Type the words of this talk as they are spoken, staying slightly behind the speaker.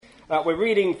We're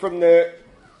reading from the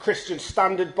Christian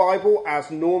Standard Bible as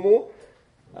normal.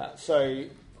 So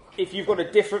if you've got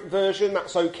a different version,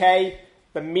 that's okay.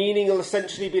 The meaning will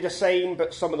essentially be the same,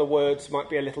 but some of the words might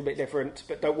be a little bit different.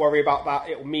 But don't worry about that.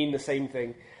 It will mean the same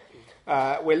thing.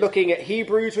 We're looking at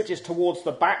Hebrews, which is towards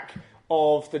the back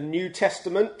of the New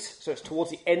Testament. So it's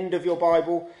towards the end of your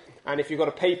Bible. And if you've got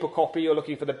a paper copy, you're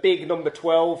looking for the big number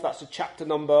 12, that's the chapter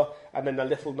number, and then the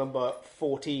little number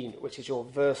 14, which is your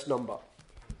verse number.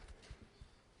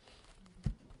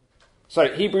 So,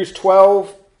 Hebrews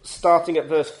 12, starting at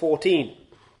verse 14.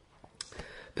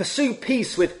 Pursue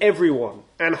peace with everyone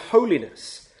and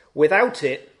holiness. Without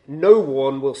it, no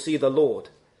one will see the Lord.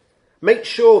 Make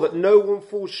sure that no one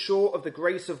falls short of the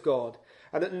grace of God,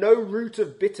 and that no root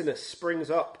of bitterness springs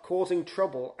up, causing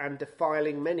trouble and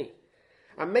defiling many.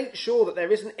 And make sure that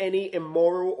there isn't any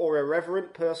immoral or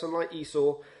irreverent person like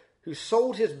Esau who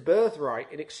sold his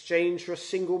birthright in exchange for a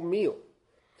single meal.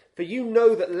 For you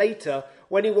know that later,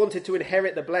 when he wanted to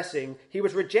inherit the blessing, he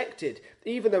was rejected,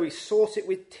 even though he sought it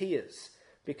with tears,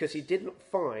 because he didn't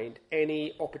find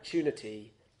any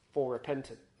opportunity for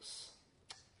repentance.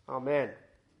 Amen.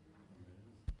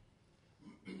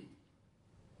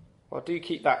 Well, do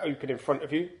keep that open in front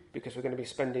of you, because we're going to be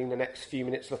spending the next few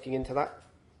minutes looking into that.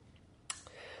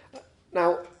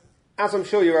 Now, as I'm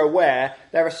sure you're aware,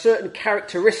 there are certain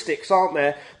characteristics, aren't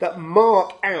there, that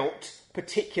mark out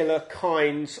particular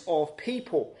kinds of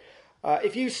people.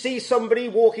 If you see somebody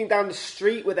walking down the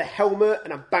street with a helmet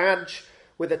and a badge,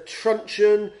 with a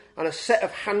truncheon and a set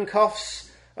of handcuffs,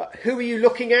 who are you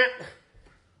looking at?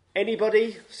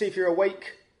 Anybody? See if you're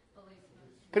awake.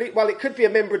 Well, it could be a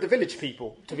member of the village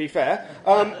people, to be fair.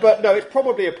 But no, it's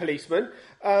probably a policeman.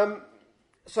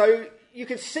 So you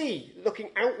can see, looking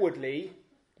outwardly,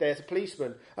 there's a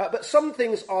policeman. But some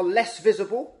things are less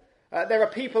visible. There are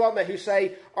people, aren't there, who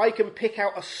say, I can pick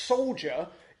out a soldier,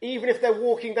 even if they're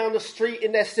walking down the street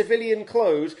in their civilian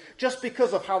clothes, just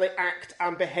because of how they act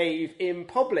and behave in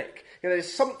public. You know,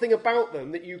 there's something about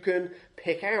them that you can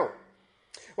pick out.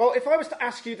 Well, if I was to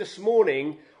ask you this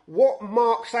morning, what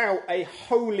marks out a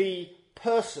holy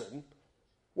person,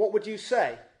 what would you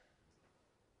say?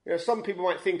 You know, some people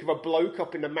might think of a bloke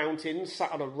up in the mountains,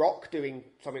 sat on a rock doing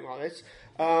something like this.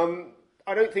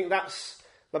 I don't think that's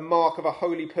the mark of a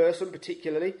holy person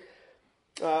particularly.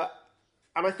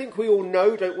 And I think we all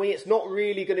know, don't we, it's not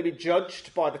really going to be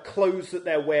judged by the clothes that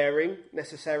they're wearing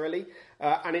necessarily.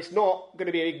 And it's not going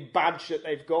to be a big badge that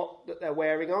they've got that they're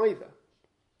wearing either.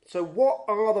 So what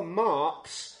are the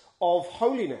marks of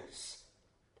holiness?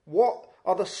 What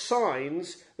are the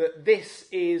signs that this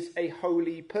is a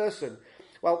holy person?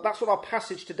 Well, that's what our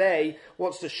passage today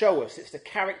wants to show us. It's the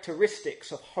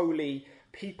characteristics of holy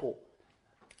people.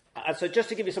 And so just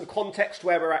to give you some context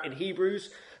where we're at in Hebrews,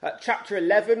 chapter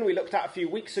 11 we looked at a few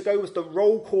weeks ago was the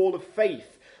roll call of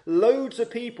faith. Loads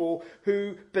of people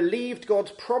who believed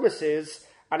God's promises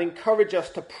and encourage us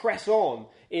to press on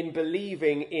in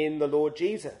believing in the Lord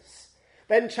Jesus.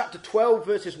 Then chapter 12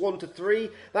 verses 1 to 3,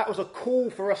 that was a call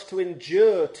for us to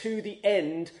endure to the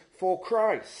end for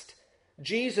Christ.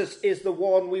 Jesus is the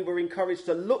one we were encouraged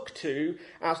to look to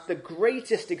as the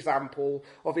greatest example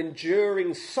of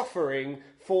enduring suffering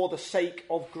for the sake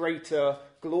of greater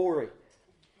glory.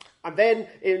 And then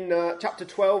in chapter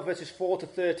 12, verses 4 to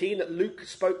 13, that Luke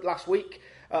spoke last week,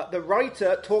 the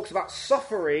writer talks about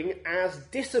suffering as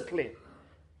discipline.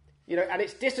 You know, and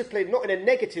it's discipline not in a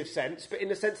negative sense, but in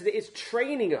the sense that it is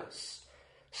training us.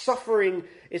 Suffering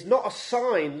is not a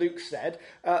sign, Luke said,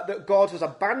 that God has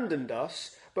abandoned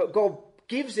us, but God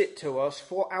gives it to us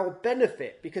for our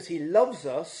benefit because he loves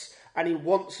us and he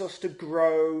wants us to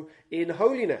grow in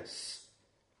holiness.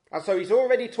 And so he's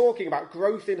already talking about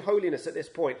growth in holiness at this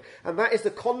point. And that is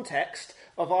the context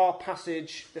of our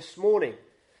passage this morning.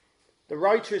 The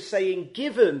writer is saying,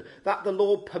 given that the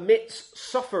Lord permits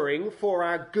suffering for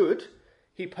our good,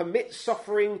 he permits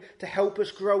suffering to help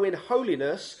us grow in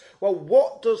holiness. Well,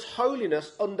 what does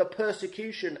holiness under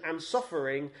persecution and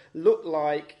suffering look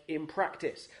like in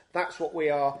practice? That's what we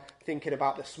are thinking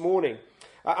about this morning.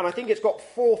 And I think it's got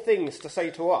four things to say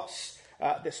to us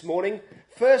this morning.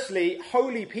 Firstly,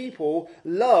 holy people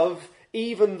love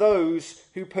even those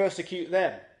who persecute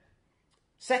them.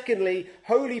 Secondly,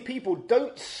 holy people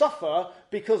don't suffer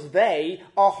because they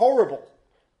are horrible.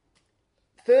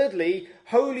 Thirdly,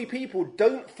 holy people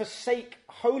don't forsake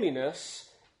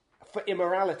holiness for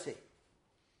immorality.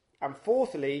 And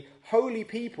fourthly, holy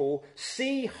people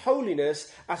see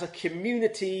holiness as a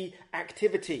community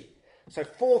activity. So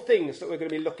 4 things that we're going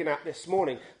to be looking at this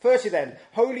morning. Firstly then,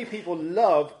 holy people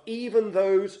love even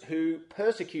those who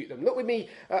persecute them. Look with me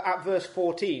at verse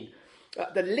 14.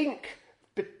 The link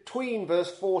between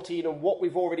verse 14 and what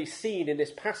we've already seen in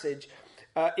this passage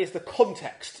is the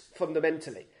context,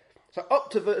 fundamentally. So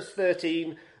up to verse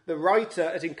 13, the writer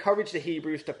has encouraged the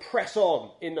Hebrews to press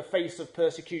on in the face of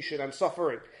persecution and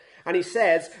suffering. And he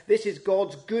says, this is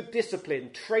God's good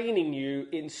discipline, training you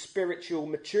in spiritual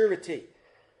maturity.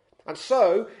 And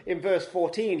so, in verse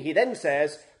 14, he then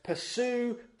says,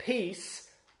 pursue peace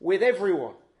with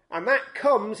everyone. And that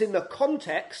comes in the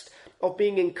context of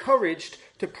being encouraged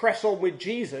to press on with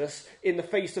Jesus in the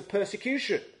face of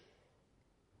persecution.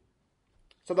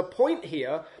 So the point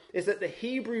here is that the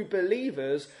Hebrew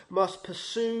believers must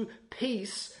pursue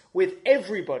peace with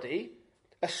everybody,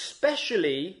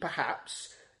 especially,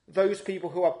 perhaps, those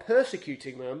people who are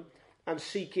persecuting them and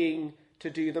seeking to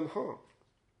do them harm.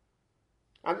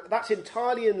 And that's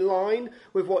entirely in line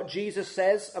with what Jesus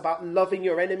says about loving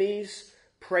your enemies,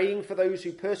 praying for those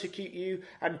who persecute you,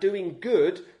 and doing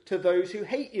good to those who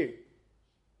hate you.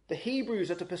 The Hebrews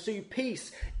are to pursue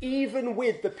peace even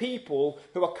with the people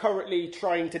who are currently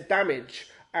trying to damage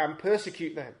and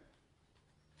persecute them.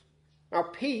 Now,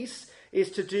 peace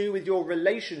is to do with your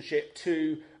relationship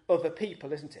to other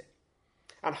people, isn't it?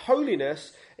 And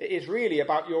holiness is really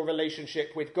about your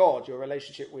relationship with God, your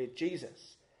relationship with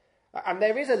Jesus. And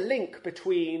there is a link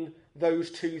between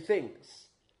those two things.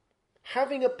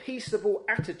 Having a peaceable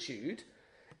attitude,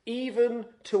 even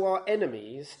to our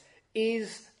enemies,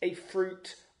 is a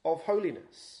fruit of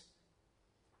holiness.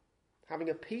 Having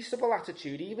a peaceable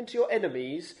attitude, even to your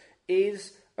enemies,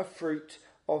 is a fruit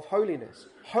of holiness.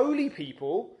 Holy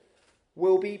people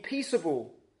will be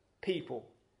peaceable people,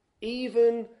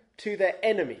 even to their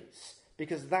enemies,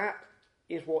 because that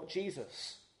is what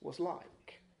Jesus was like.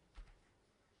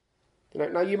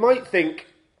 Now you might think,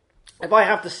 if I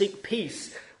have to seek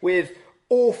peace with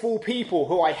awful people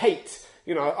who I hate,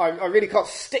 I really can't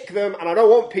stick them and I don't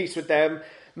want peace with them,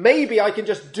 maybe I can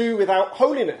just do without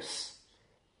holiness.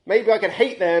 Maybe I can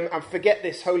hate them and forget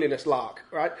this holiness lark,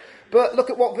 right? But look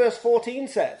at what verse 14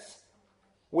 says.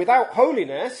 Without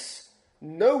holiness,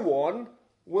 no one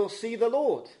will see the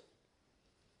Lord.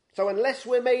 So unless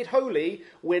we're made holy,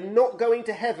 we're not going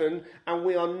to heaven and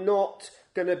we are not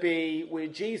going to be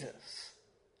with Jesus.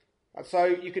 And so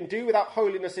you can do without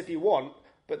holiness if you want,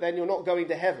 but then you're not going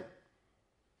to heaven,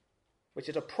 which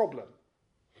is a problem.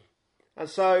 And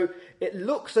so it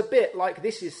looks a bit like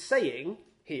this is saying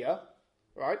here,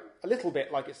 right? A little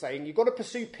bit like it's saying you've got to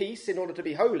pursue peace in order to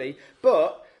be holy,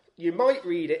 but you might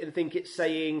read it and think it's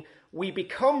saying we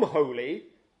become holy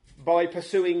by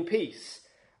pursuing peace.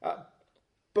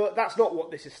 But that's not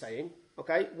what this is saying,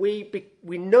 okay?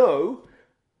 We know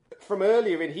from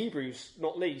earlier in Hebrews,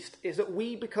 not least, is that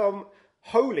we become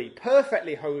holy,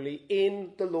 perfectly holy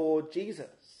in the Lord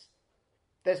Jesus.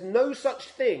 There's no such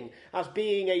thing as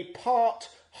being a part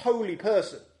holy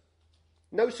person.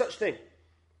 No such thing.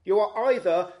 You are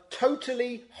either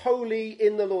totally holy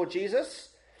in the Lord Jesus,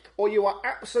 or you are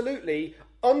absolutely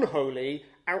unholy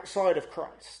outside of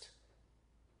Christ.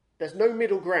 There's no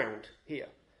middle ground here.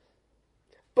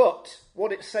 But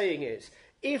what it's saying is,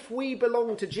 if we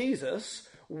belong to Jesus,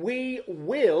 we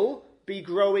will be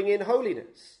growing in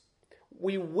holiness.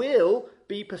 We will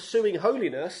be pursuing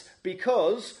holiness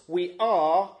because we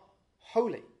are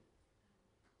holy.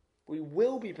 We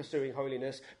will be pursuing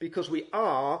holiness because we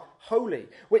are holy,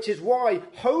 which is why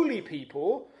holy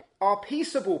people are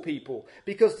peaceable people,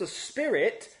 because the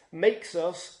Spirit makes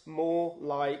us more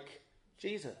like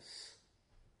Jesus.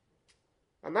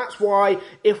 And that's why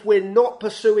if we're not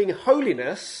pursuing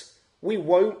holiness, we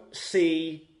won't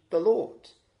see the Lord.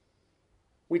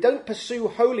 We don't pursue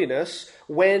holiness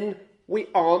when we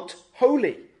aren't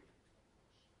holy.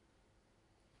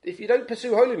 If you don't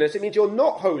pursue holiness, it means you're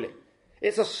not holy.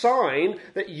 It's a sign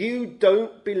that you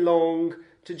don't belong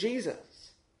to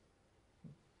Jesus.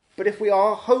 But if we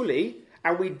are holy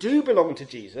and we do belong to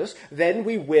Jesus, then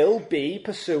we will be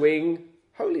pursuing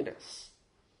holiness.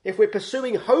 If we're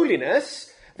pursuing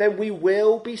holiness, then we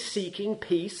will be seeking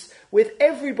peace with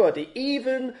everybody,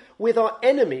 even with our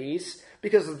enemies,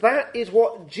 because that is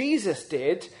what Jesus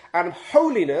did, and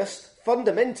holiness,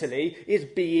 fundamentally, is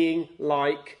being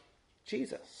like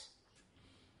Jesus.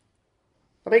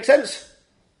 That makes sense?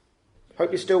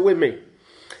 Hope you're still with me.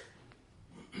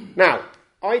 Now,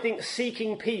 I think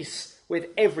seeking peace with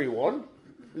everyone,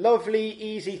 lovely,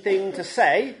 easy thing to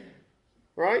say,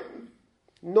 right?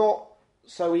 Not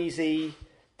so easy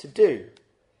to do.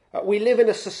 We live in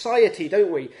a society,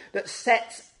 don't we, that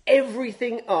sets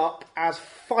everything up as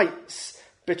fights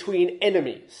between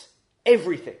enemies.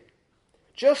 Everything.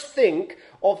 Just think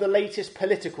of the latest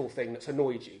political thing that's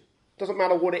annoyed you. Doesn't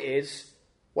matter what it is,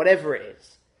 whatever it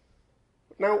is.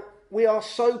 Now, we are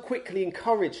so quickly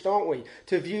encouraged, aren't we,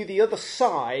 to view the other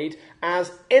side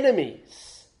as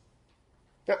enemies.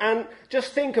 And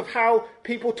just think of how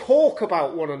people talk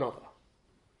about one another.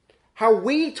 How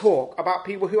we talk about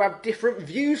people who have different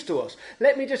views to us.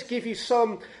 Let me just give you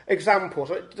some examples.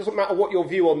 It doesn't matter what your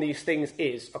view on these things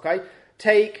is, okay?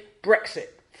 Take Brexit,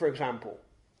 for example.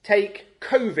 Take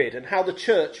COVID and how the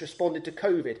church responded to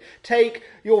COVID. Take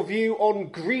your view on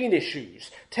green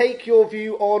issues. Take your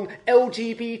view on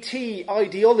LGBT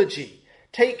ideology.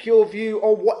 Take your view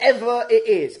on whatever it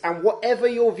is, and whatever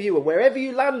your view, and wherever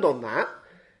you land on that,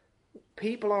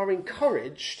 people are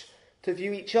encouraged to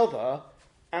view each other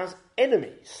as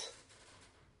enemies.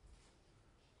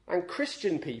 And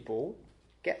Christian people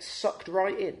get sucked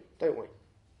right in, don't we?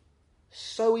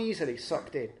 So easily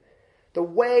sucked in. The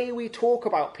way we talk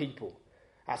about people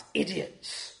as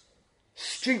idiots,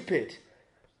 stupid,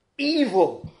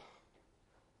 evil.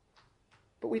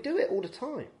 But we do it all the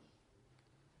time.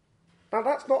 Now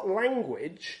that's not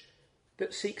language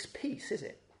that seeks peace, is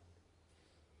it?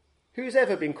 Who's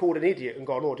ever been called an idiot and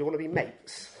gone, oh, do you want to be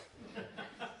mates?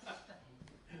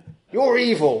 You're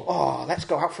evil. Oh, let's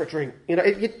go out for a drink. You know,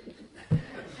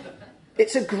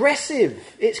 it's aggressive.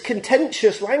 It's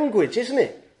contentious language, isn't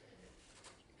it?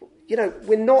 You know,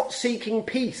 we're not seeking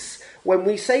peace when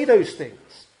we say those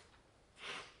things.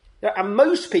 And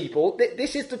most people,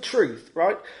 this is the truth,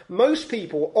 right? Most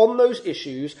people on those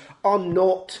issues are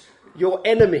not your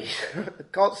enemy. I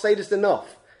can't say this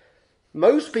enough.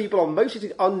 Most people on most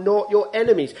issues are not your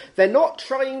enemies. They're not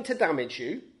trying to damage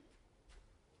you.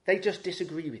 They just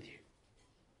disagree with you.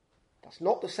 That's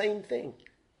not the same thing.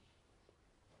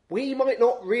 We might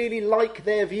not really like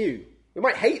their view. We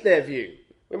might hate their view.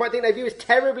 We might think their view is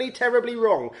terribly, terribly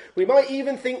wrong. We might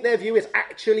even think their view is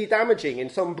actually damaging in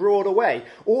some broader way.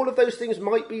 All of those things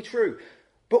might be true.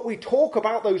 But we talk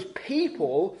about those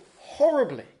people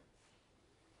horribly.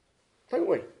 Don't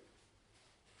we?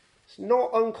 It's not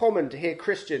uncommon to hear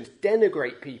Christians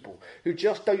denigrate people who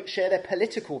just don't share their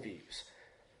political views.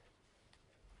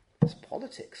 It's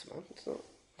politics, man. It's not.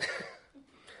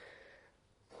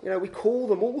 You know, we call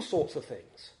them all sorts of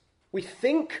things. We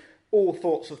think all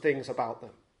sorts of things about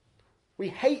them. We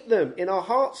hate them in our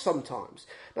hearts sometimes.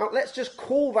 Now, let's just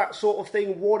call that sort of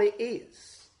thing what it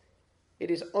is. It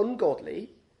is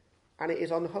ungodly, and it is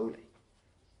unholy,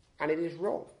 and it is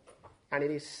wrong, and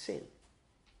it is sin.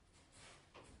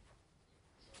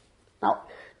 Now,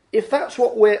 if that's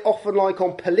what we're often like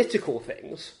on political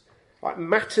things, like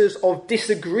matters of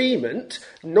disagreement,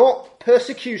 not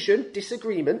persecution,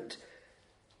 disagreement,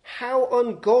 how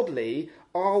ungodly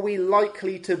are we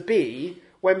likely to be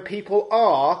when people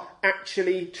are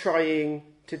actually trying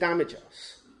to damage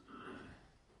us?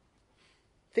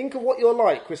 Think of what you're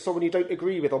like with someone you don't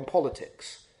agree with on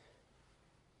politics.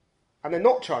 And they're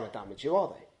not trying to damage you, are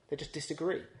they? They just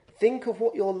disagree. Think of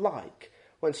what you're like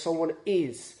when someone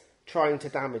is trying to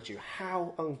damage you.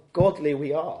 How ungodly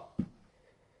we are.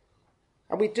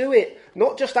 And we do it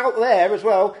not just out there as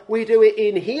well, we do it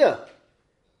in here.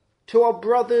 To our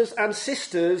brothers and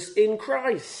sisters in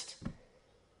Christ.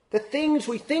 The things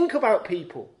we think about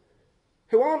people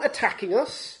who aren't attacking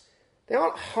us, they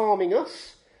aren't harming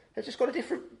us, they've just got a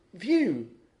different view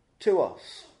to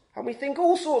us. And we think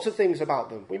all sorts of things about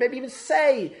them. We maybe even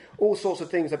say all sorts of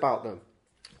things about them.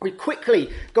 We quickly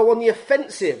go on the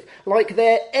offensive like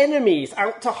they're enemies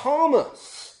out to harm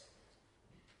us.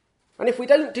 And if we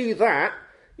don't do that,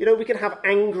 you know, we can have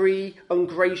angry,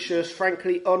 ungracious,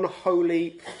 frankly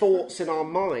unholy thoughts in our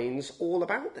minds all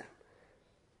about them.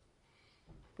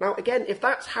 Now, again, if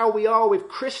that's how we are with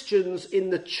Christians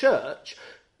in the church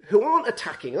who aren't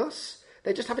attacking us,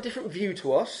 they just have a different view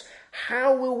to us,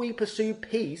 how will we pursue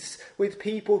peace with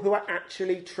people who are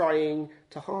actually trying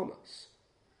to harm us?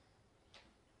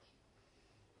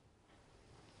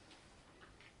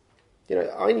 You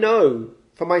know, I know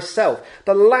for myself,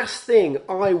 the last thing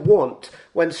I want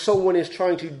when someone is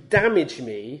trying to damage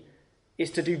me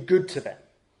is to do good to them.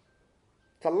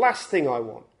 The last thing I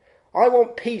want. I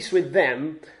want peace with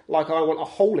them like I want a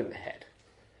hole in the head.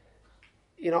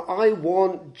 You know, I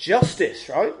want justice,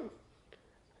 right?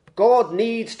 God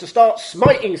needs to start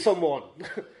smiting someone.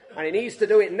 And he needs to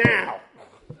do it now.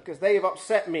 Because they've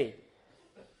upset me.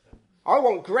 I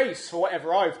want grace for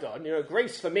whatever I've done. You know,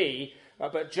 grace for me,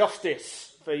 but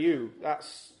justice for you.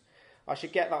 I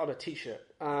should get that on a t-shirt.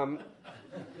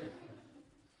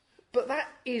 But that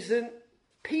isn't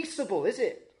peaceable, is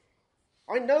it?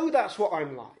 I know that's what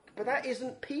I'm like. But that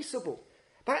isn't peaceable.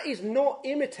 That is not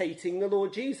imitating the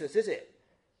Lord Jesus, is it?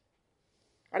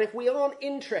 And if we aren't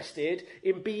interested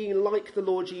in being like the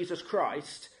Lord Jesus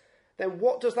Christ, then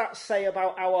what does that say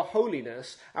about our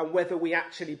holiness and whether we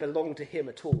actually belong to him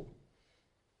at all?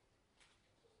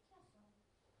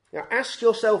 Now ask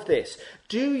yourself this: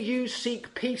 do you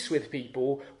seek peace with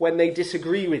people when they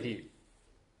disagree with you?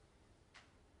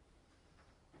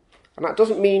 And that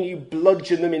doesn't mean you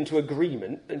bludgeon them into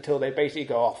agreement until they basically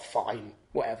go, oh, fine,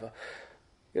 whatever.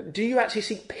 Do you actually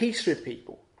seek peace with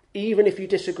people, even if you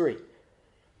disagree?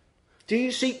 Do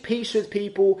you seek peace with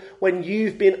people when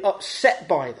you've been upset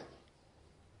by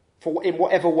them, in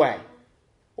whatever way?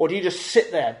 Or do you just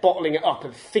sit there bottling it up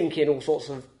and thinking all sorts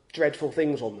of dreadful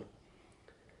things on them?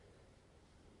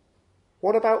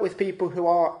 What about with people who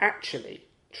are actually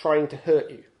trying to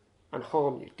hurt you and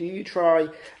harm you? Do you try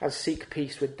and seek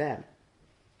peace with them?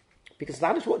 Because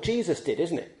that is what Jesus did,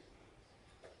 isn't it?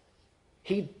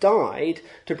 He died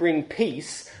to bring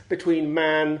peace between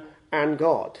man and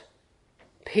God.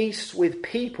 Peace with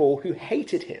people who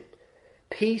hated him.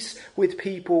 Peace with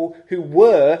people who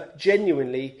were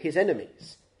genuinely his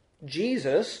enemies.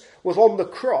 Jesus was on the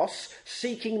cross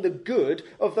seeking the good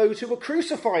of those who were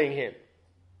crucifying him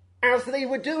as they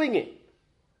were doing it.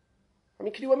 I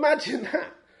mean, can you imagine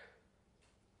that?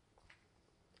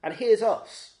 And here's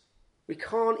us. We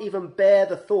can't even bear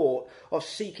the thought of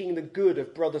seeking the good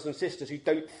of brothers and sisters who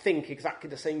don't think exactly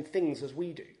the same things as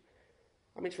we do.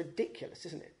 I mean, it's ridiculous,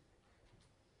 isn't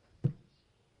it?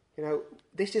 You know,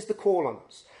 this is the call on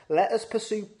us. Let us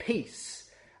pursue peace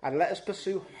and let us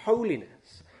pursue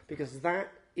holiness, because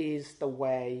that is the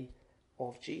way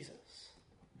of Jesus.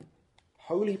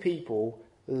 Holy people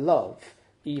love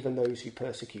even those who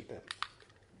persecute them.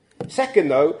 Second,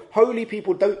 though, holy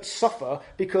people don't suffer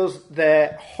because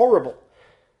they're horrible.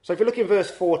 So if you look in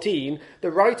verse 14, the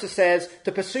writer says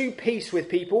to pursue peace with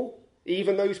people,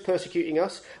 even those persecuting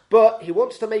us, but he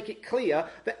wants to make it clear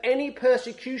that any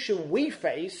persecution we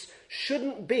face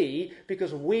shouldn't be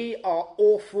because we are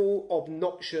awful,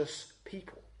 obnoxious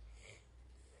people.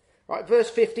 Right,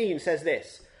 verse 15 says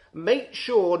this: make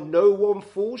sure no one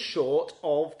falls short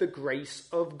of the grace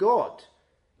of God.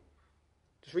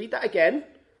 Just read that again.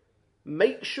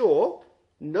 Make sure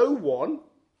no one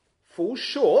falls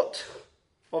short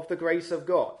of the grace of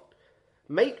God.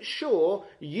 Make sure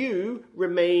you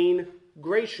remain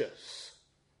gracious.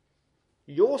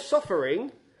 Your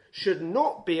suffering should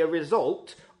not be a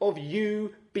result of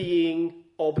you being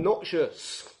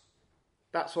obnoxious.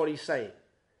 That's what he's saying.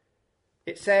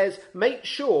 It says, make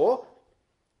sure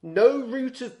no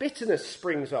root of bitterness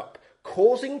springs up,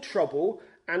 causing trouble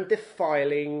and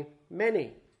defiling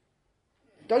many.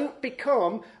 Don't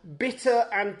become bitter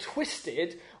and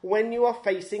twisted when you are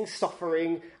facing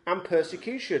suffering and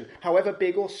persecution, however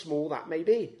big or small that may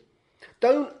be.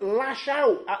 Don't lash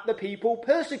out at the people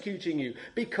persecuting you,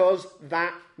 because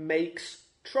that makes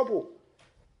trouble.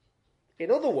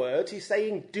 In other words, he's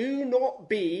saying, do not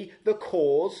be the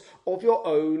cause of your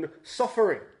own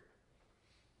suffering.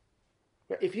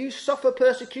 If you suffer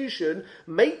persecution,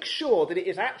 make sure that it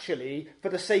is actually for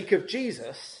the sake of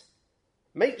Jesus.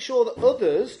 Make sure that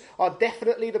others are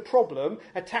definitely the problem,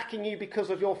 attacking you because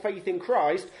of your faith in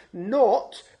Christ,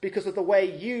 not because of the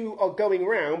way you are going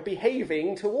around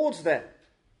behaving towards them.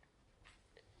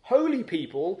 Holy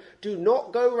people do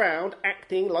not go around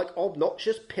acting like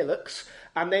obnoxious pillocks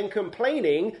and then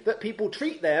complaining that people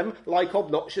treat them like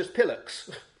obnoxious pillocks.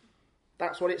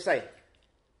 That's what it's saying.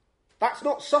 That's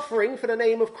not suffering for the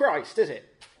name of Christ, is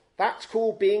it? That's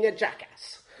called being a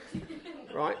jackass.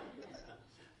 Right?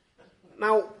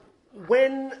 Now,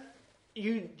 when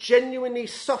you genuinely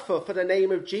suffer for the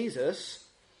name of Jesus,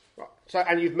 right,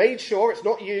 and you've made sure it's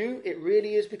not you, it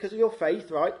really is because of your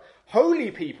faith, right? Holy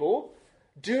people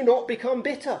do not become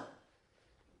bitter.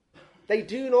 They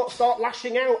do not start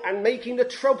lashing out and making the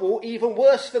trouble even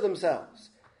worse for themselves.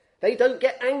 They don't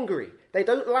get angry. They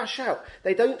don't lash out.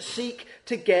 They don't seek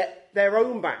to get their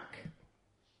own back.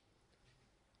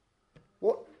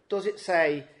 What does it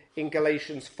say in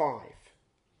Galatians 5?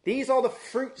 These are the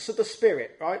fruits of the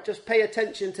Spirit, right? Just pay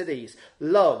attention to these.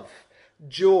 Love,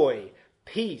 joy,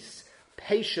 peace,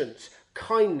 patience,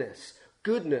 kindness,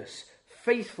 goodness,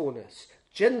 faithfulness,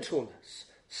 gentleness,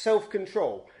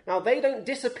 self-control. Now, they don't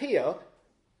disappear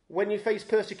when you face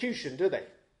persecution, do they?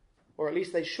 Or at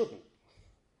least they shouldn't.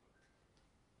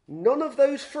 None of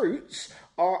those fruits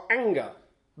are anger,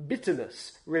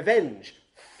 bitterness, revenge,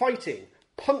 fighting,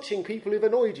 punching people who've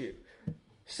annoyed you,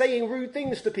 saying rude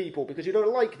things to people because you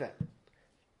don't like them.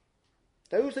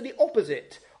 Those are the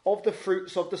opposite of the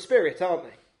fruits of the Spirit, aren't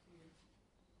they?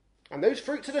 And those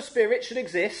fruits of the Spirit should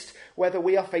exist whether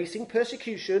we are facing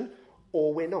persecution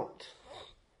or we're not.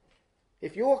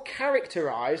 If you're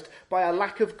characterized by a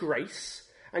lack of grace,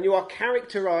 and you are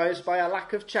characterized by a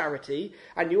lack of charity,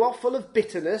 and you are full of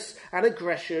bitterness and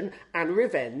aggression and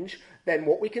revenge, then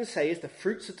what we can say is the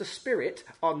fruits of the Spirit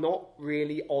are not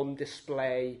really on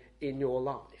display in your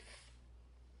life.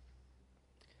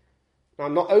 Now,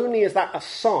 not only is that a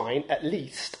sign, at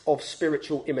least, of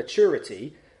spiritual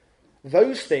immaturity,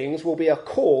 those things will be a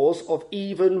cause of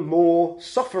even more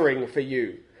suffering for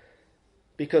you.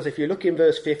 Because if you look in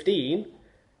verse 15,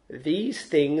 these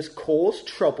things cause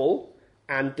trouble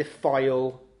and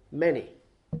defile many.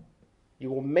 You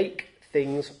will make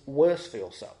things worse for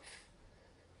yourself.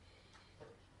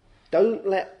 Don't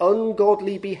let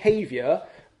ungodly behaviour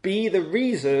be the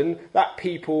reason that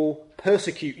people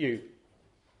persecute you.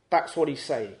 That's what he's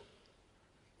saying.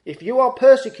 If you are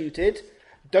persecuted,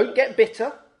 don't get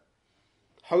bitter.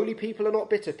 Holy people are not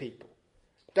bitter people.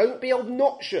 Don't be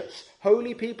obnoxious.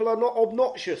 Holy people are not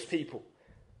obnoxious people.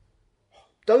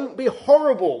 Don't be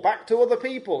horrible back to other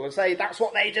people and say that's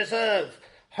what they deserve.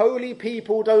 Holy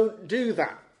people don't do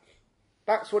that.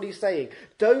 That's what he's saying.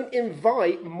 Don't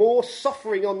invite more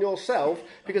suffering on yourself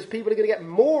because people are going to get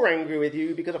more angry with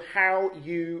you because of how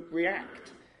you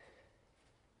react.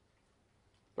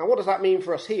 Now, what does that mean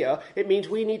for us here? It means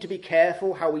we need to be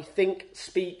careful how we think,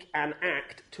 speak, and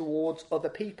act towards other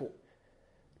people.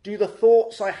 Do the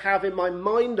thoughts I have in my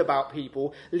mind about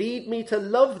people lead me to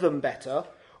love them better,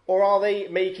 or are they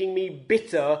making me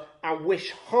bitter and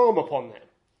wish harm upon them?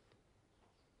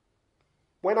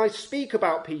 When I speak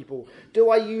about people, do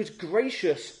I use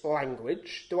gracious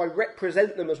language? Do I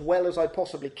represent them as well as I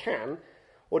possibly can?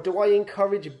 Or do I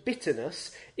encourage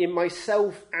bitterness in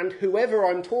myself and whoever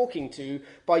I'm talking to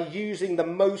by using the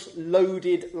most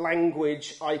loaded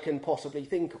language I can possibly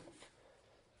think of?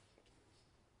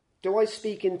 Do I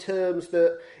speak in terms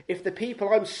that if the people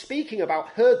I'm speaking about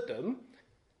heard them,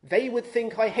 they would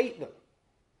think I hate them?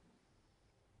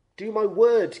 Do my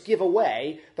words give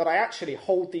away that I actually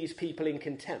hold these people in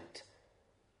contempt?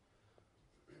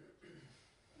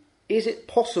 Is it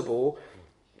possible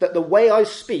that the way I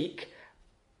speak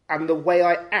and the way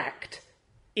I act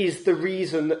is the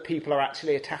reason that people are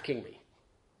actually attacking me?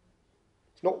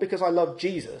 It's not because I love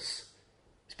Jesus,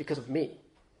 it's because of me.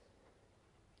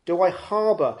 Do I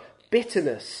harbour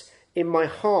bitterness in my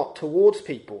heart towards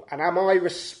people? And am I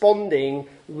responding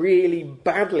really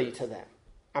badly to them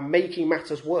and making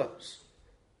matters worse?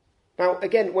 Now,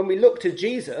 again, when we look to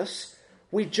Jesus,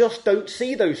 we just don't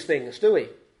see those things, do we?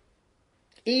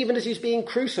 Even as he's being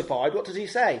crucified, what does he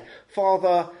say?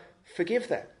 Father, forgive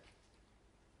them.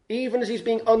 Even as he's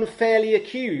being unfairly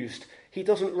accused, he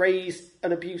doesn't raise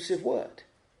an abusive word.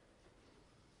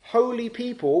 Holy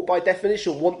people, by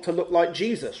definition, want to look like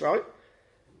Jesus, right?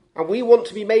 And we want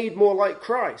to be made more like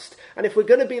Christ. And if we're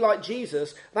going to be like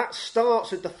Jesus, that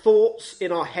starts with the thoughts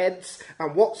in our heads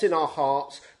and what's in our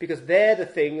hearts, because they're the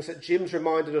things that Jim's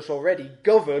reminded us already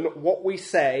govern what we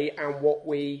say and what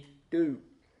we do.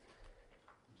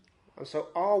 And so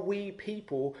are we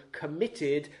people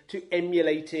committed to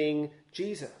emulating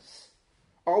Jesus?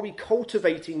 Are we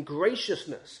cultivating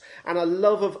graciousness and a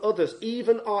love of others,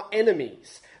 even our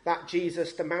enemies, that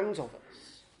Jesus demands of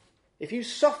us? If you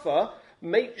suffer,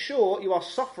 make sure you are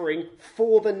suffering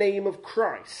for the name of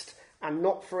Christ and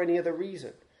not for any other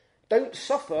reason. Don't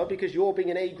suffer because you're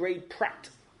being an A-grade prat.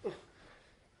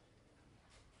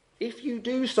 If you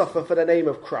do suffer for the name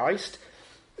of Christ,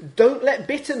 don't let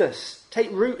bitterness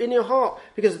take root in your heart,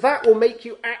 because that will make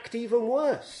you act even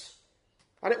worse.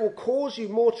 And it will cause you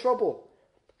more trouble.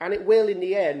 And it will, in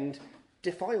the end,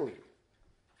 defile you.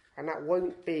 And that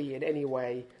won't be in any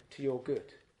way to your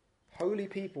good. Holy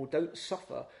people don't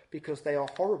suffer because they are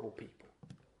horrible people.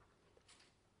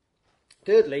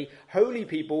 Thirdly, holy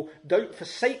people don't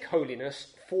forsake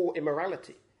holiness for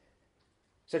immorality.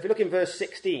 So if you look in verse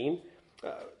 16,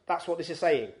 that's what this is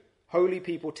saying. Holy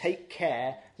people take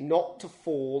care not to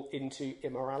fall into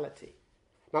immorality.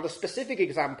 Now, the specific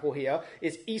example here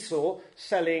is Esau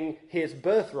selling his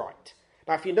birthright.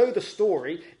 Now, if you know the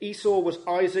story, Esau was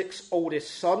Isaac's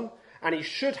oldest son, and he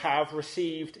should have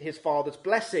received his father's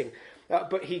blessing.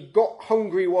 But he got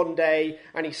hungry one day,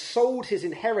 and he sold his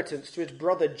inheritance to his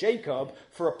brother Jacob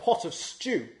for a pot of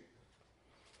stew.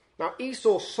 Now,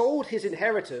 Esau sold his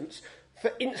inheritance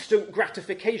for instant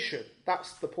gratification.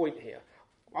 That's the point here.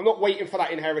 I'm not waiting for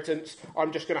that inheritance.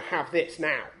 I'm just going to have this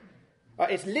now.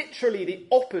 It's literally the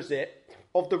opposite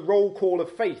of the roll call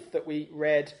of faith that we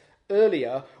read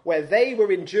earlier, where they were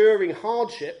enduring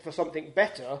hardship for something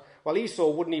better, while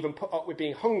Esau wouldn't even put up with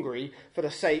being hungry for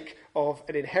the sake of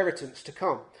an inheritance to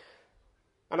come.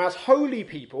 And as holy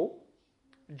people,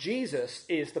 Jesus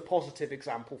is the positive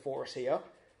example for us here,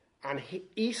 and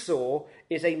Esau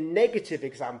is a negative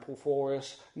example for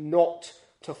us not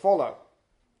to follow.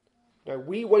 Now,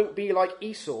 we won't be like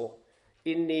Esau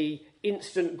in the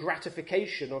instant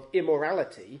gratification of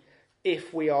immorality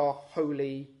if we are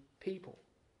holy people.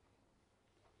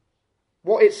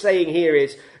 What it's saying here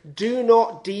is, do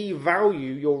not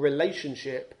devalue your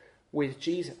relationship with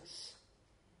Jesus.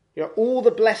 All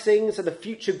the blessings and the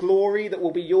future glory that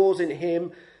will be yours in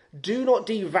him, do not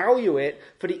devalue it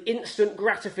for the instant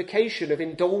gratification of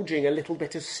indulging a little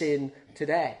bit of sin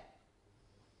today.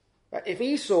 If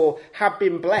Esau had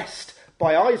been blessed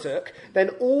by Isaac, then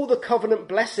all the covenant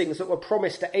blessings that were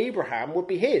promised to Abraham would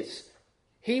be his.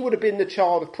 He would have been the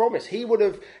child of promise. He would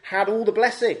have had all the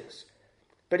blessings.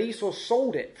 But Esau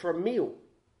sold it for a meal.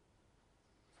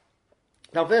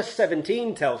 Now, verse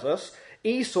 17 tells us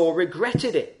Esau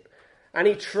regretted it, and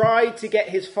he tried to get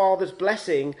his father's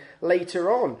blessing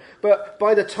later on. But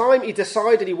by the time he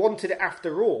decided he wanted it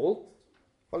after all,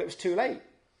 well, it was too late.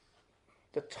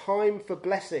 The time for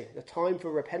blessing, the time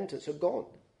for repentance had gone.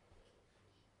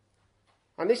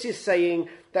 And this is saying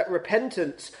that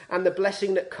repentance and the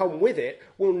blessing that come with it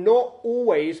will not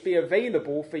always be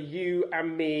available for you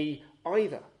and me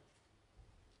either.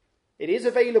 It is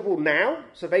available now,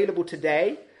 it's available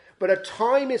today, but a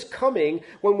time is coming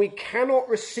when we cannot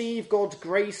receive God's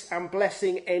grace and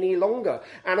blessing any longer.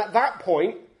 And at that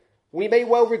point, we may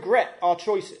well regret our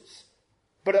choices.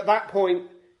 But at that point,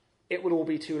 it will all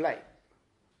be too late.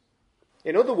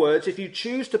 In other words, if you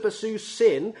choose to pursue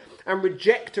sin and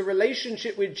reject a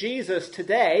relationship with Jesus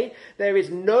today, there is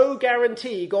no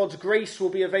guarantee God's grace will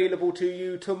be available to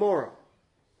you tomorrow.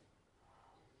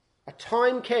 A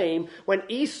time came when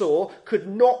Esau could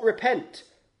not repent.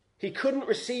 He couldn't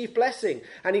receive blessing.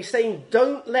 And he's saying,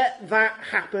 don't let that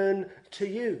happen to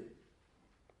you.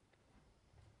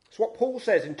 It's what Paul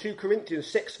says in 2 Corinthians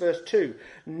 6 verse 2.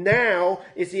 Now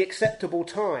is the acceptable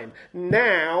time.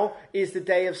 Now is the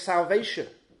day of salvation.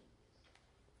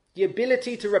 The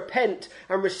ability to repent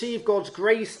and receive God's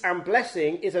grace and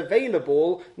blessing is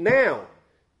available now.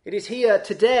 It is here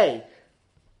today.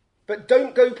 But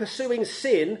don't go pursuing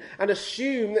sin and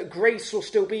assume that grace will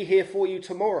still be here for you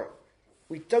tomorrow.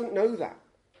 We don't know that.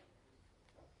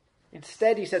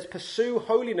 Instead, he says, pursue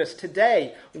holiness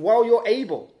today while you're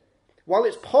able. While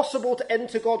it's possible to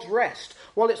enter God's rest,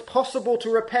 while it's possible to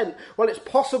repent, while it's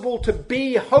possible to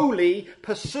be holy,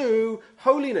 pursue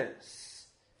holiness.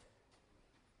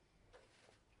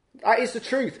 That is the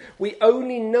truth. We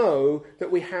only know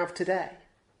that we have today.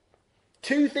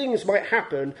 Two things might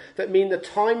happen that mean the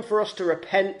time for us to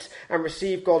repent and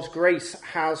receive God's grace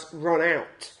has run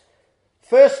out.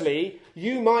 Firstly,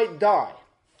 you might die.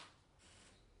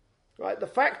 Right? The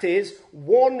fact is,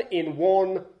 1 in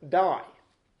 1 die.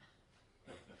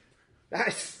 That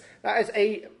is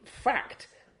a fact.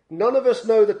 None of us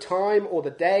know the time or the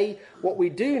day. What we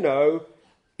do know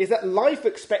is that life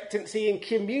expectancy in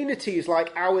communities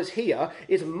like ours here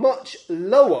is much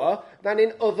lower than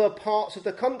in other parts of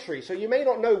the country. So you may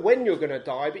not know when you're going to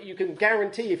die, but you can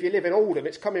guarantee if you live in Oldham,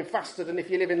 it's coming faster than if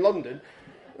you live in London.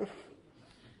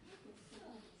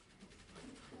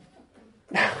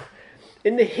 Now,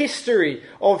 in the history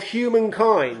of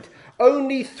humankind,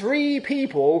 only 3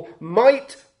 people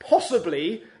might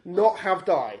possibly not have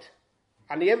died.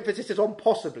 And the emphasis is on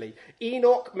possibly.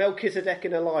 Enoch, Melchizedek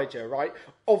and Elijah, right?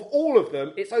 Of all of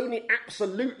them, it's only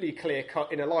absolutely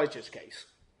clear-cut in Elijah's case.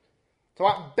 So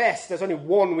at best, there's only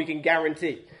one we can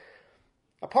guarantee.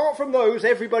 Apart from those,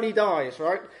 everybody dies,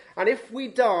 right? And if we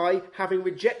die having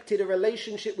rejected a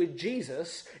relationship with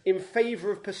Jesus in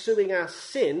favour of pursuing our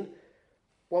sin,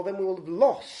 well, then we'll have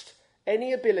lost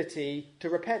any ability to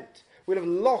repent. We'll have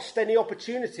lost any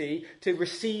opportunity to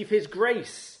receive his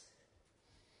grace.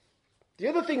 The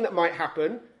other thing that might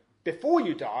happen before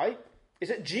you die is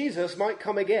that Jesus might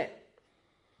come again.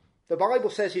 The Bible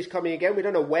says he's coming again. We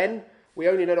don't know when. We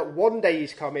only know that one day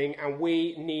he's coming and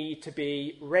we need to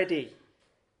be ready.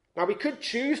 Now, we could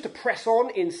choose to press on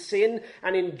in sin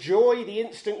and enjoy the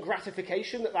instant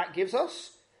gratification that gives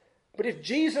us. But if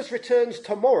Jesus returns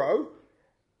tomorrow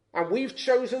and we've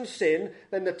chosen sin,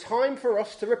 then the time for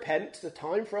us to repent, the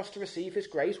time for us to receive his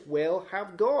grace will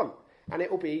have gone. And it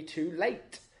will be too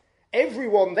late.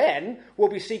 Everyone then will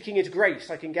be seeking his grace,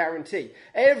 I can guarantee.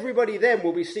 Everybody then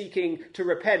will be seeking to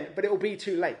repent, but it will be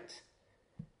too late.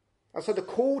 And so the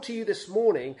call to you this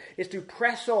morning is to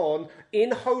press on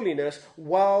in holiness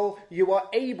while you are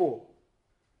able.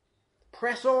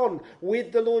 Press on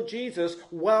with the Lord Jesus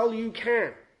while you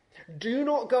can. Do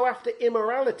not go after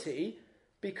immorality,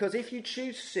 because if you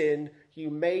choose sin, you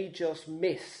may just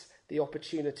miss the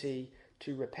opportunity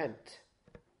to repent.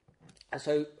 And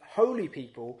so holy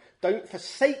people don't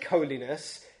forsake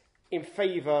holiness in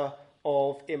favour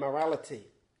of immorality.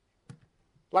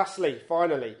 Lastly,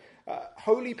 finally,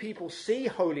 holy people see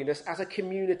holiness as a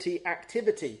community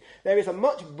activity. There is a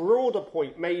much broader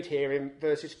point made here in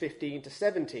verses 15 to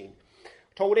 17.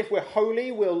 We're told if we're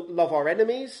holy, we'll love our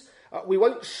enemies. We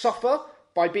won't suffer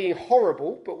by being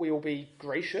horrible, but we will be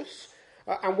gracious.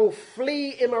 And will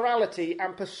flee immorality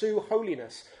and pursue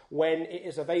holiness when it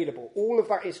is available. All of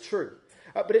that is true.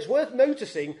 But it's worth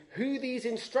noticing who these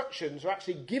instructions are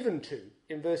actually given to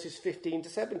in verses 15 to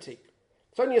 17.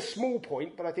 It's only a small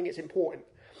point, but I think it's important.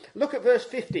 Look at verse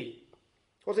 15.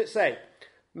 What does it say?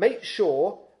 Make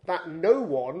sure that no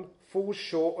one falls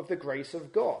short of the grace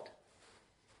of God.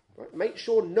 Right? Make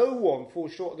sure no one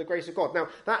falls short of the grace of God. Now,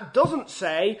 that doesn't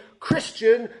say,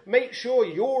 Christian, make sure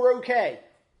you're okay.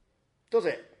 Does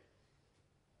it?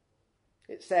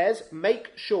 It says,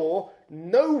 make sure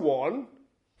no one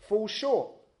falls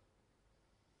short.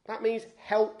 That means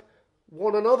help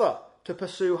one another to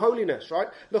pursue holiness, right?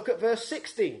 Look at verse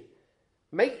 16.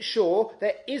 Make sure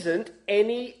there isn't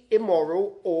any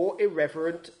immoral or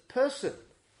irreverent person.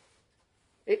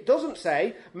 It doesn't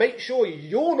say, make sure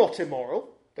you're not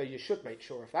immoral, though you should make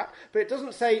sure of that. But it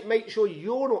doesn't say, make sure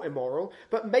you're not immoral,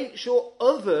 but make sure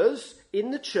others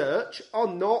in the church are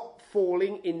not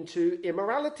falling into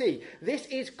immorality. This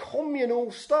is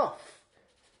communal stuff.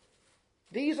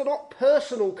 These are not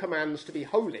personal commands to be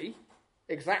holy,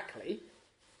 exactly.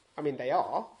 I mean, they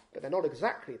are, but they're not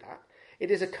exactly that.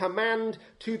 It is a command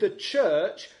to the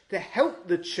church to help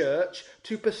the church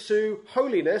to pursue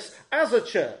holiness as a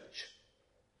church.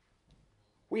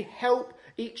 We help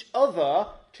each other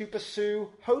to pursue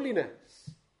holiness.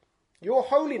 Your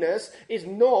holiness is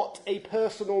not a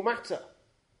personal matter.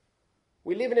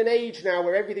 We live in an age now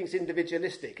where everything's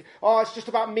individualistic. Oh, it's just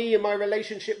about me and my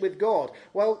relationship with God.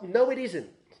 Well, no, it isn't.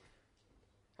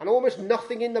 And almost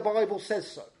nothing in the Bible says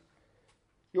so.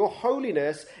 Your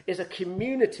holiness is a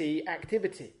community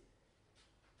activity.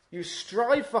 You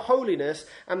strive for holiness,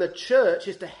 and the church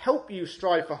is to help you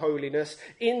strive for holiness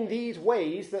in these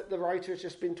ways that the writer has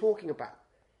just been talking about.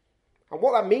 And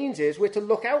what that means is we're to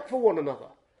look out for one another.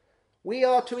 We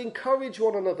are to encourage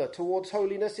one another towards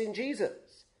holiness in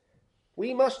Jesus.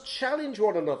 We must challenge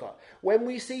one another when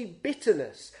we see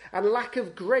bitterness and lack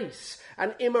of grace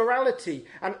and immorality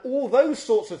and all those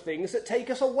sorts of things that take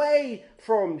us away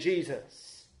from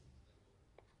Jesus.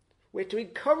 We're to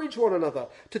encourage one another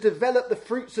to develop the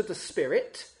fruits of the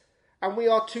Spirit, and we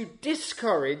are to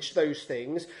discourage those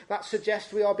things that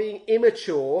suggest we are being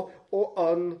immature or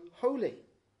unholy.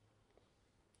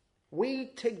 We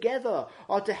together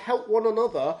are to help one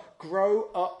another grow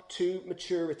up to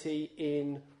maturity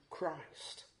in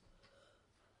Christ.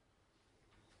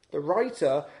 The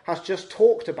writer has just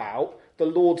talked about the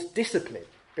Lord's discipline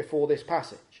before this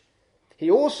passage.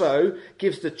 He also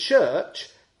gives the church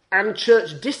and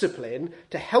church discipline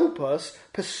to help us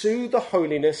pursue the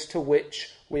holiness to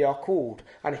which we are called.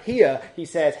 And here he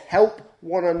says, help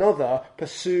one another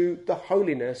pursue the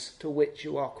holiness to which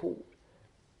you are called.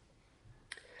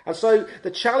 And so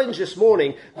the challenge this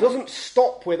morning doesn't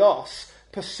stop with us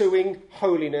pursuing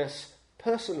holiness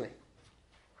personally.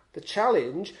 The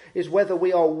challenge is whether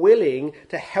we are willing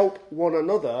to help one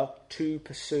another to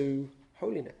pursue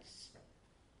holiness.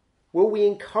 Will we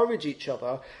encourage each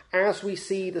other as we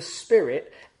see the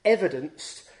Spirit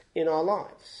evidenced in our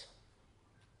lives?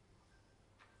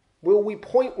 Will we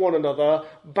point one another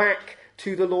back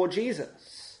to the Lord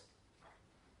Jesus?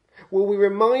 Will we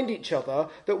remind each other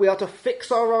that we are to fix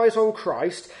our eyes on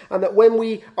Christ, and that when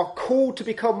we are called to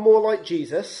become more like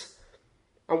Jesus,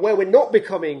 and where we're not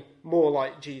becoming more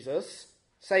like Jesus,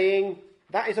 saying,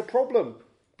 that is a problem,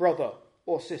 brother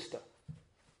or sister.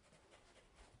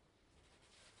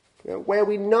 You know, where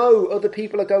we know other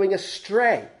people are going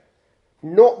astray,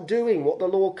 not doing what the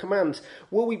Lord commands,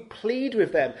 will we plead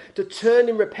with them to turn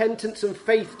in repentance and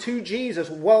faith to Jesus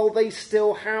while they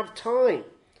still have time?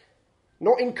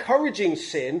 Not encouraging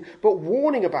sin, but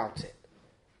warning about it.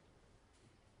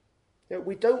 You know,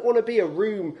 we don't want to be a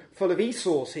room full of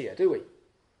Esau's here, do we?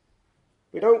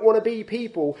 We don't want to be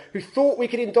people who thought we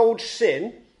could indulge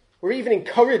sin, or even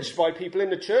encouraged by people in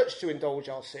the church to indulge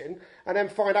our sin, and then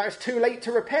find out it's too late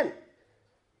to repent.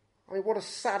 I mean, what a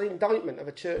sad indictment of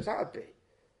a church that would be.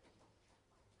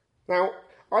 Now,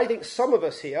 I think some of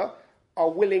us here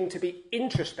are willing to be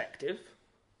introspective,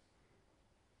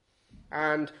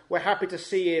 and we're happy to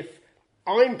see if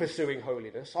I'm pursuing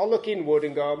holiness. I'll look inward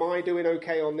and go, am I doing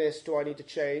okay on this? Do I need to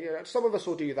change? You know, some of us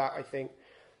will do that, I think.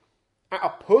 At a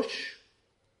push,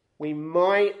 we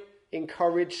might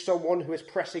encourage someone who is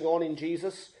pressing on in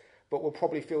Jesus, but will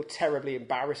probably feel terribly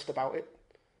embarrassed about it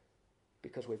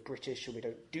because we're British and we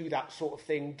don't do that sort of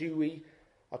thing, do we?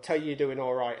 I'll tell you you're doing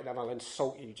all right, and then I'll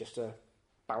insult you just to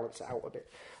balance it out a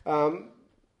bit.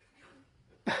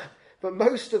 But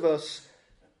most of us,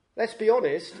 let's be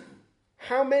honest,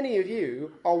 how many of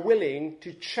you are willing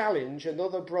to challenge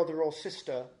another brother or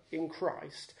sister in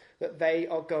Christ that they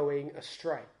are going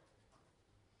astray.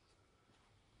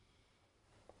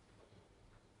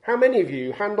 How many of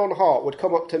you, hand on heart, would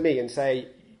come up to me and say,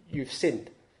 you've sinned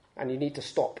and you need to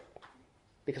stop?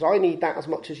 Because I need that as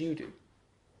much as you do.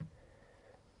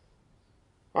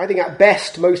 I think at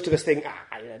best, most of us think,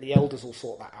 the elders will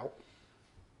sort that out.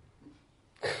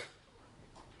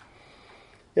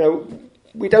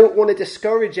 We don't want to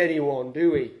discourage anyone,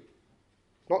 do we?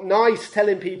 Not nice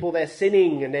telling people they're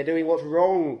sinning and they're doing what's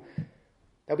wrong.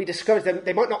 They'll be discouraged.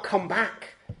 They might not come back.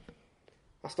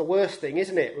 That's the worst thing,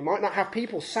 isn't it? We might not have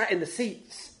people sat in the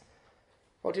seats.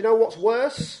 Well, do you know what's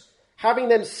worse? Having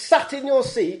them sat in your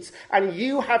seats and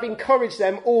you have encouraged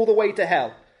them all the way to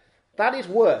hell. That is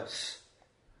worse.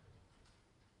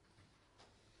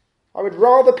 I would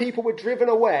rather people were driven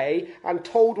away and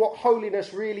told what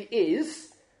holiness really is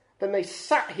than they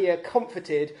sat here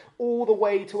comforted all the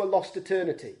way to a lost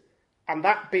eternity. And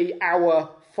that be our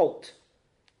fault.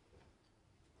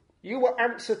 You will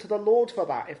answer to the Lord for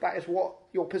that if that is what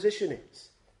your position is.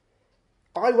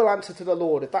 I will answer to the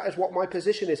Lord if that is what my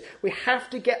position is. We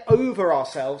have to get over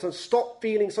ourselves and stop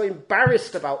feeling so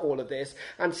embarrassed about all of this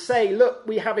and say, look,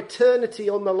 we have eternity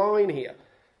on the line here.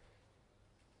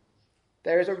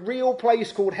 There is a real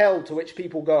place called hell to which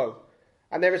people go.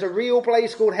 And there is a real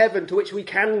place called heaven to which we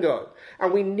can go.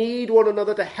 And we need one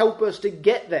another to help us to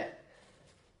get there.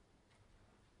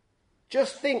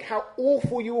 Just think how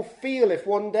awful you will feel if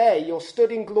one day you're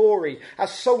stood in glory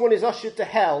as someone is ushered to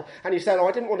hell and you say,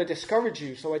 I didn't want to discourage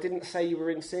you, so I didn't say you were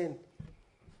in sin.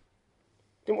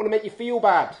 Didn't want to make you feel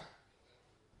bad.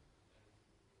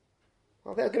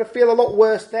 Well, they're going to feel a lot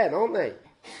worse then, aren't they?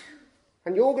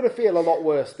 And you're going to feel a lot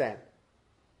worse then.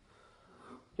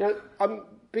 I'm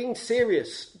being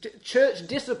serious. Church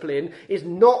discipline is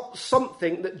not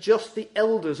something that just the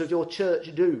elders of your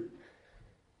church do.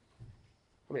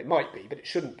 I mean, it might be, but it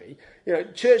shouldn't be.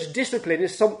 Church discipline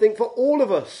is something for all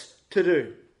of us to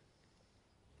do.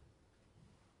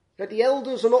 That the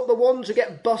elders are not the ones who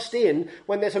get bussed in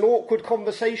when there's an awkward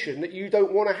conversation that you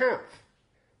don't want to have.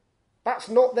 That's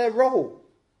not their role.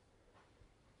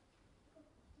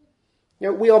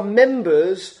 We are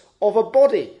members of a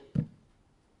body.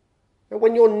 And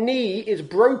when your knee is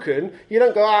broken, you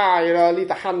don't go, I'll leave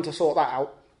the hand to sort that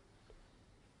out.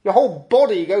 Your whole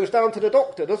body goes down to the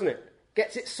doctor, doesn't it?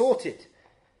 Gets it sorted.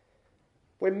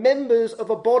 We're members of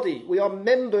a body. We are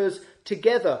members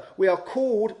together. We are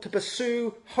called to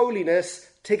pursue holiness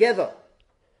together.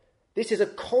 This is a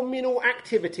communal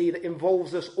activity that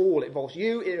involves us all. It involves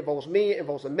you, it involves me, it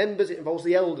involves the members, it involves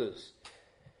the elders.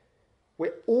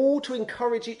 We're all to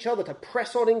encourage each other to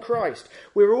press on in Christ.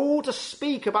 We're all to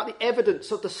speak about the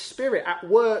evidence of the Spirit at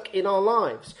work in our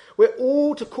lives. We're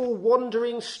all to call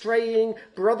wandering, straying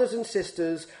brothers and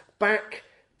sisters back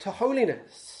to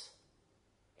holiness.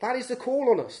 That is the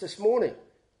call on us this morning.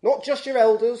 Not just your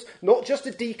elders, not just the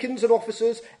deacons and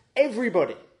officers,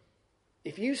 everybody.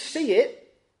 If you see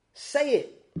it, say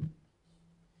it.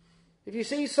 If you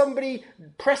see somebody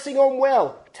pressing on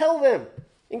well, tell them,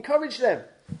 encourage them.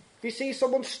 If you see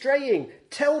someone straying,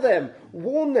 tell them,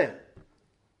 warn them.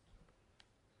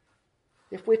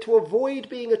 If we're to avoid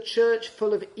being a church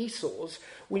full of Esau's,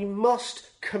 we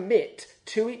must commit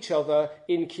to each other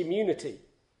in community.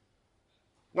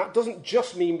 That doesn't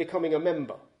just mean becoming a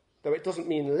member, though it doesn't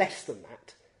mean less than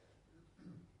that.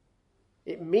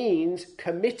 It means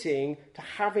committing to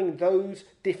having those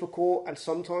difficult and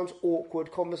sometimes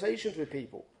awkward conversations with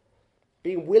people.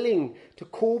 Being willing to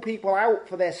call people out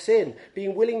for their sin.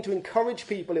 Being willing to encourage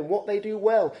people in what they do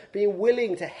well. Being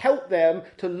willing to help them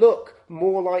to look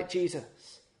more like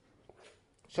Jesus.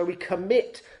 So we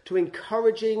commit to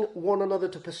encouraging one another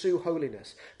to pursue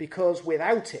holiness, because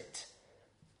without it,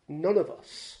 none of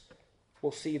us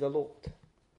will see the Lord.